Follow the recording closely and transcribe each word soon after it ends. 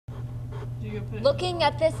Looking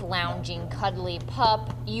at this lounging, cuddly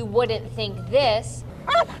pup, you wouldn't think this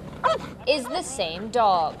is the same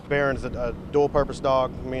dog. Baron's a dual-purpose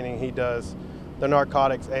dog, meaning he does the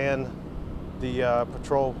narcotics and the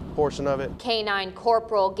patrol portion of it. Canine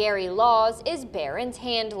Corporal Gary Laws is Baron's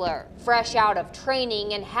handler, fresh out of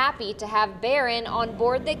training and happy to have Baron on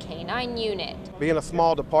board the canine unit. Being a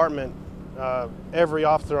small department, every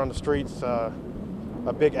officer on the street's a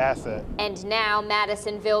big asset. And now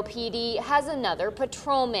Madisonville PD has another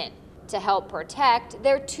patrolman to help protect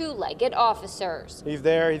their two-legged officers. He's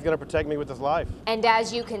there, he's gonna protect me with his life. And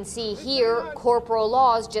as you can see here, Corporal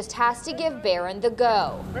Laws just has to give Baron the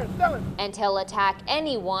go. And he'll attack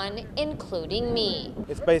anyone, including me.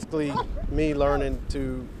 It's basically me learning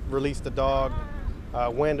to release the dog,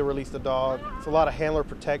 when to release the dog. It's a lot of handler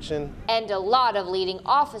protection. And a lot of leading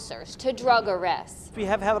officers to drug arrests. We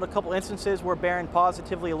have had a couple instances where Baron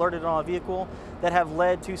positively alerted on a vehicle that have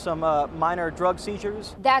led to some minor drug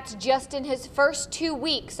seizures. That's just in his first 2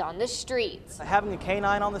 weeks on the streets. Having a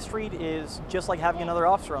canine on the street is just like having another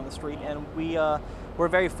officer on the street, and we're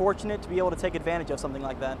very fortunate to be able to take advantage of something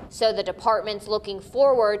like that. So the department's looking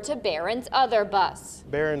forward to Baron's other bus.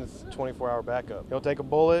 Baron's 24-hour backup. He'll take a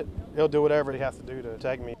bullet, he'll do whatever he has to do to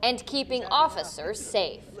protect me. And keeping officers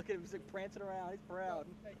safe. Look at him, he's like prancing around, he's proud.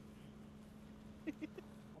 I'm gonna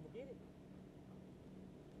get it.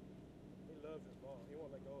 He loves his ball, he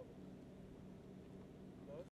won't let go of it.